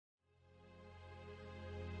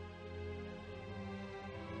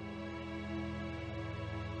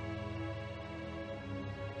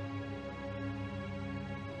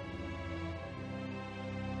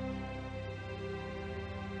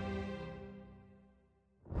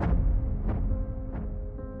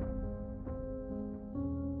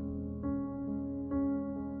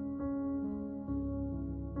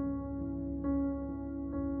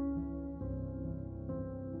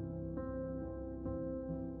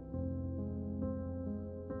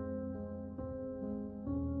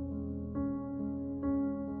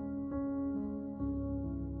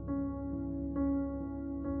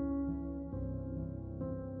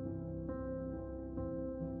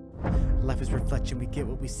life is reflection, we get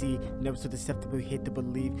what we see. Never so deceptive, we hate to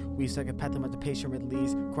believe. We psychopath them as the patient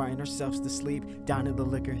release, crying ourselves to sleep, down in the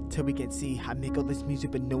liquor till we can't see. I make all this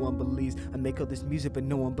music but no one believes. I make all this music but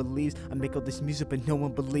no one believes. I make all this music but no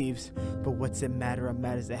one believes. But what's it matter? I'm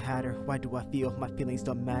mad as a hatter. Why do I feel my feelings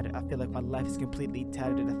don't matter? I feel like my life is completely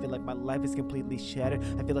tattered. I feel like my life is completely shattered.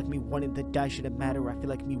 I feel like me wanting to die shouldn't matter. I feel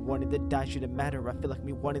like me wanting to die shouldn't matter. I feel like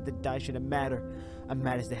me wanting to die shouldn't matter. I'm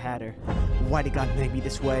mad as the hatter. Why did God make me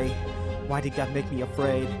this way? Why did God make me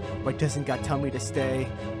afraid? Why doesn't God tell me to stay?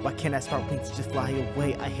 Why can't I sprout wings to just fly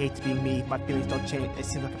away? I hate to be me, my feelings don't change. It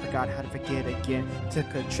seems like I forgot how to forget again. Took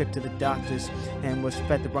a trip to the doctors and was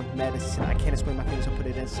fed the wrong medicine. I can't explain my feelings, so put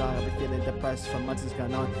it in song. I've been feeling depressed for months, it's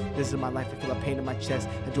gone on. This is my life, I feel a pain in my chest.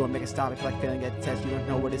 I do make a stop, I feel like failing at test. You don't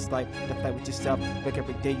know what it's like to fight with yourself. Like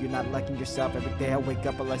every day you're not liking yourself. Every day I wake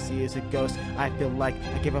up, all I see is a ghost. I feel like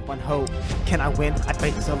I give up on hope. Can I win? I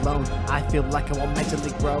fight this alone. I feel like I won't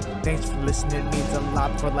mentally grow. Thanks for listening, means a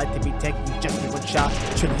lot for life to be taken. You just need one shot.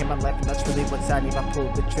 Truly hate my life, and that's really what's sad. If I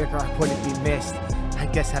pulled the trigger, I wouldn't be missed. I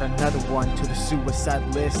guess I had another one to the suicide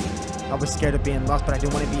list. I was scared of being lost, but I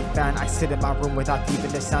didn't want to be found. I sit in my room without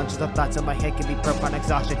even the sound. Just the thoughts in my head can be profound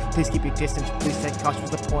exhaustion. Please keep your distance, please take caution.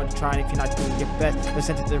 What's the point of trying if you're not doing your best? No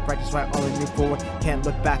sense to the right, that's why I only move forward. Can't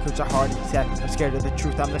look back, it's a hard attack. I'm scared of the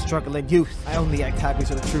truth, I'm the struggling youth. I only act happy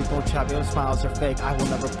so the truth won't trap me. Those smiles are fake, I will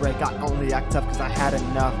never break. I only act tough cause I had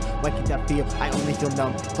enough. When can that feel? I only feel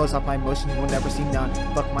numb. Close off my emotions, you will never see none.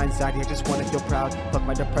 Fuck my anxiety, I just wanna feel proud. Fuck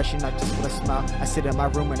my depression, I just wanna smile. I sit in my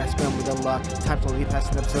room and I scramble the lock. Time slowly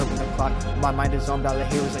passing, observing the clock. My mind is zoned, all I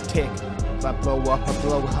hear is a tick. If I blow up,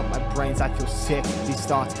 my brains, I feel sick. These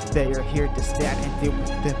thoughts, they are here to stay. I can deal with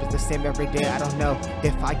them, it's the same every day. I don't know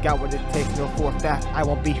if I got what it takes, no for a fact, I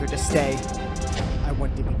won't be here to stay. I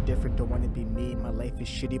want to be different, don't want to be me. My life is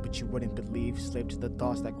shitty, but you wouldn't believe. Slave to the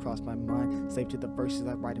thoughts that cross my mind. Slave to the verses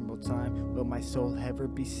I write in real time. Will my soul ever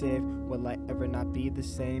be saved? Will I ever not be the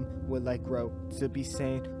same? Will I grow to be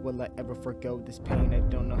sane? Will I ever forgo this pain? I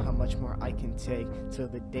don't know how much more I can take till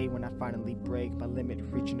the day when I finally break my limit,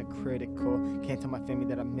 reaching a critical. Can't tell my family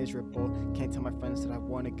that I'm miserable. Can't tell my friends that I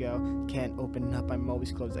want to go. Can't open up, I'm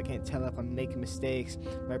always closed. I can't tell if I'm making mistakes.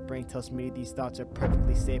 My brain tells me these thoughts are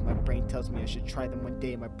perfectly safe. My brain tells me I should try them one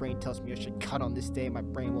day. My brain tells me I should cut on this day. My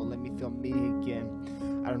brain won't let me feel me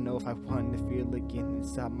again. I don't know if I want to feel again.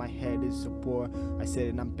 Inside my head is a war. I said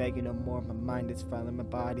and I'm begging no more. My mind is filing my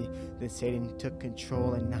body. Then Satan took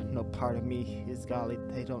control and not no part of me is golly,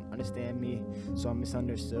 they don't understand me. So I'm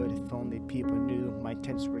misunderstood. If only people knew my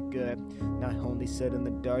intents were good. Not only sit in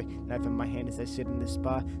the dark. Knife in my hand as I sit in the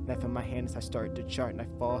spot. Knife in my hand as I start to chart and I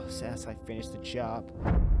fall as I finish the job.